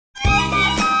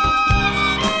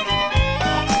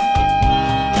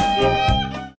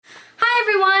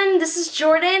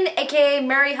Jordan, aka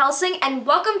Mary Helsing, and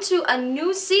welcome to a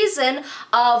new season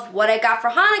of What I Got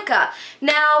for Hanukkah.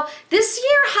 Now, this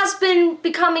year has been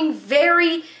becoming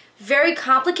very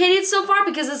complicated so far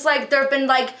because it's like there have been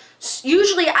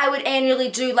usually I would annually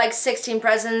do like 16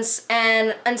 presents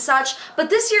and such, but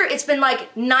this year it's been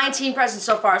like 19 presents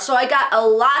so far, so I got a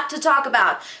lot to talk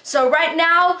about. So right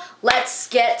now, let's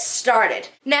get started.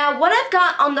 Now, what I've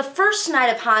got on the first night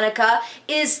of Hanukkah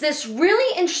is this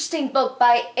really interesting book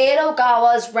by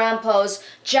Edogawa Rampo's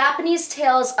Japanese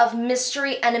Tales of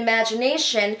Mystery and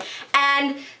Imagination.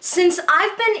 And since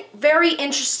I've been very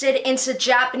interested into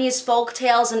Japanese folk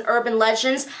tales and urban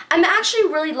legends, I'm actually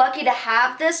really lucky to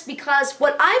have this because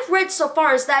what I've read so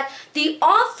far is that the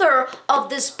author of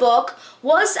this book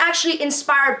was actually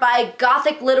inspired by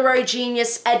Gothic literary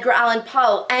genius Edgar Allan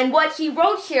Poe. And what he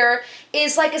wrote here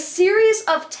is like a series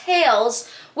of tales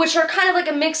which are kind of like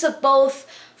a mix of both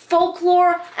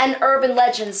folklore and urban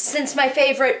legends, since my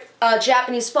favorite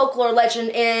Japanese folklore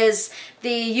legend is the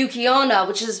Yuki-onna,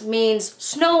 which means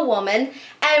snow woman.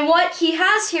 And what he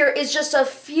has here is just a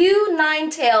few 9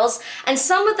 tales, and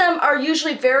some of them are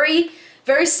usually very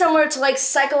similar to like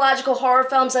psychological horror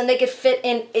films, and they could fit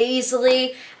in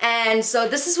easily. And so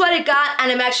this is what I got,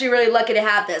 and I'm actually really lucky to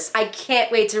have this. I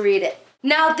can't wait to read it.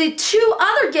 Now, the 2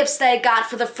 other gifts that I got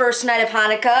for the first night of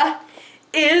Hanukkah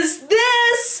is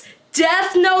this!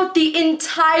 Death Note, the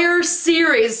entire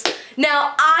series.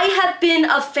 Now, I have been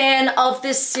a fan of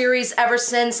this series ever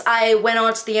since I went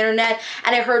onto the internet,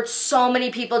 and I heard so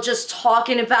many people just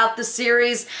talking about the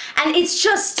series, and it's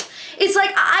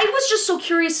like, I was just so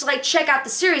curious to like check out the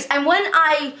series, and when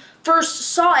I first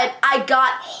saw it, I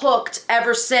got hooked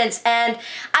ever since, and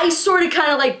I sort of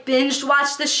kind of like binge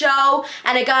watched the show,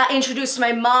 and I got introduced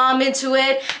my mom into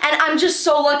it, and I'm just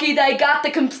so lucky that I got the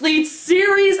complete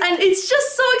series, and it's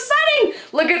just so exciting!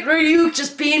 Look at Ryuk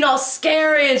just being all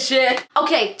scary and shit.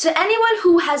 Okay, to anyone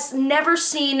who has never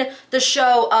seen the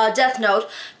show Death Note,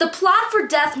 the plot for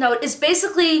Death Note is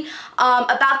basically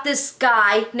about this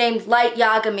guy named Light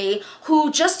Yagami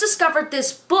who just discovered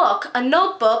this book, a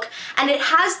notebook, and it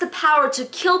has the power to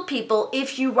kill people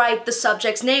if you write the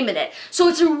subject's name in it. So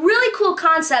it's a really cool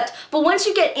concept, but once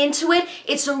you get into it,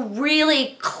 it's a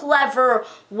really clever,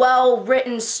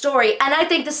 well-written story, and I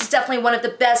think this is definitely one of the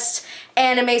best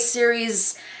anime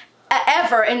series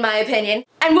ever, in my opinion.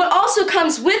 And what also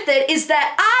comes with it is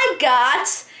that I got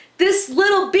this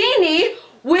little beanie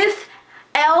with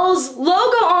L's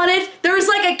logo on it. There's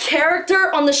like a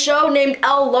character on the show named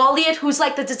L. Lolliot who's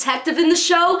like the detective in the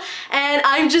show, and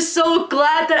I'm just so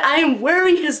glad that I'm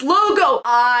wearing his logo.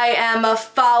 I am a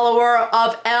follower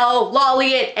of L.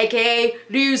 Lolliot, aka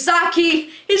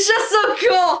Ryuzaki. It's just so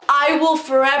cool. I will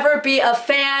forever be a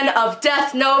fan of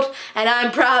Death Note, and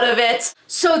I'm proud of it.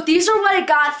 So these are what I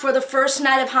got for the first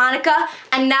night of Hanukkah,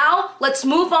 and now let's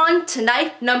move on to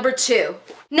night number 2.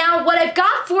 Now, what I've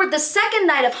got for the second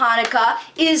night of Hanukkah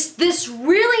is this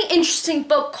really interesting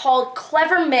book called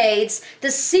Clever Maids,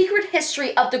 The Secret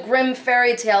History of the Grimm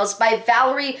Fairy Tales by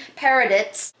Valerie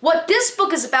Paradis. What this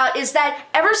book is about is that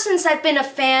ever since I've been a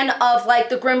fan of like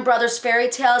the Grimm brothers fairy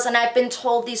tales, and I've been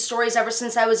told these stories ever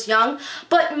since I was young,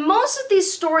 but most of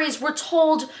these stories were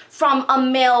told from a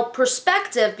male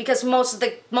perspective because most of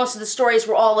the stories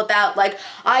were all about like,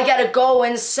 I gotta go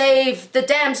and save the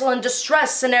damsel in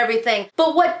distress and everything.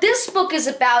 But what this book is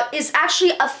about is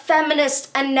actually a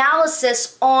feminist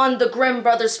analysis on the Grimm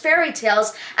brothers fairy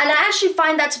tales, and I actually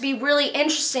find that to be really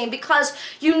interesting because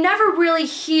you never really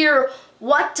hear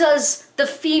what does the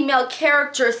female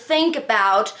character think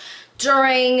about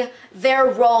during their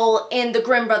role in the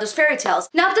Grimm brothers fairy tales.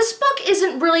 Now, this book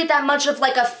isn't really that much of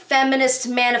like a feminist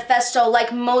manifesto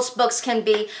like most books can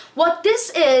be. What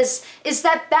this is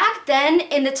that back then,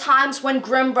 in the times when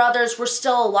Grimm brothers were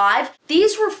still alive,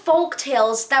 these were folk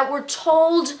tales that were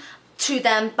told to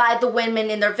them by the women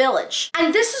in their village.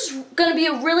 And this is going to be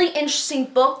a really interesting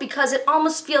book because it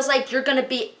almost feels like you're going to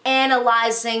be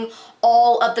analyzing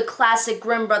all of the classic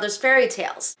Grimm brothers fairy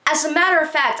tales. As a matter of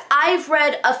fact, I've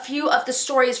read a few of the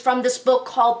stories from this book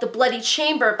called The Bloody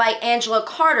Chamber by Angela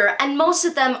Carter, and most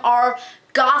of them are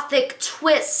Gothic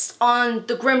twists on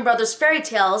the Grimm brothers fairy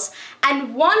tales,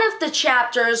 and one of the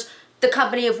chapters, The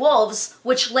Company of Wolves,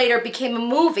 which later became a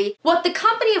movie. What The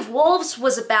Company of Wolves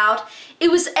was about, it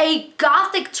was a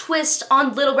Gothic twist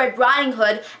on Little Red Riding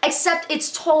Hood, except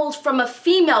it's told from a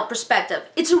female perspective.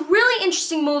 It's a really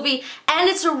interesting movie, and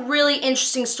it's a really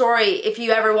interesting story if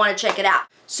you ever want to check it out.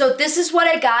 So this is what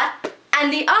I got,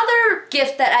 and the other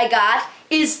gift that I got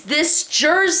is this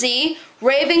jersey,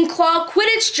 Ravenclaw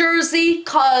Quidditch jersey,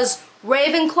 cause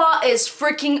Ravenclaw is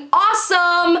freaking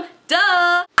awesome!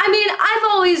 Duh! I mean, I've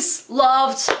always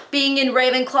loved being in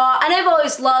Ravenclaw, and I've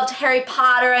always loved Harry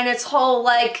Potter and its whole,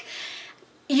 like,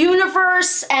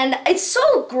 universe, and it's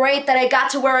so great that I got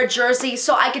to wear a jersey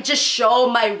so I could just show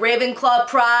my Ravenclaw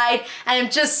pride, and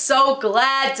I'm just so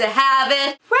glad to have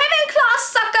it. Ravenclaw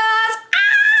suckers!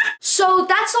 Ah! So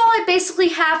that's all I basically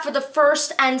have for the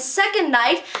first and second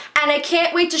night, and I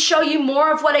can't wait to show you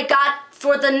more of what I got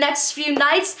for the next few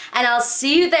nights, and I'll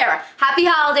see you there. Happy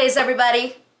holidays,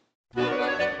 everybody!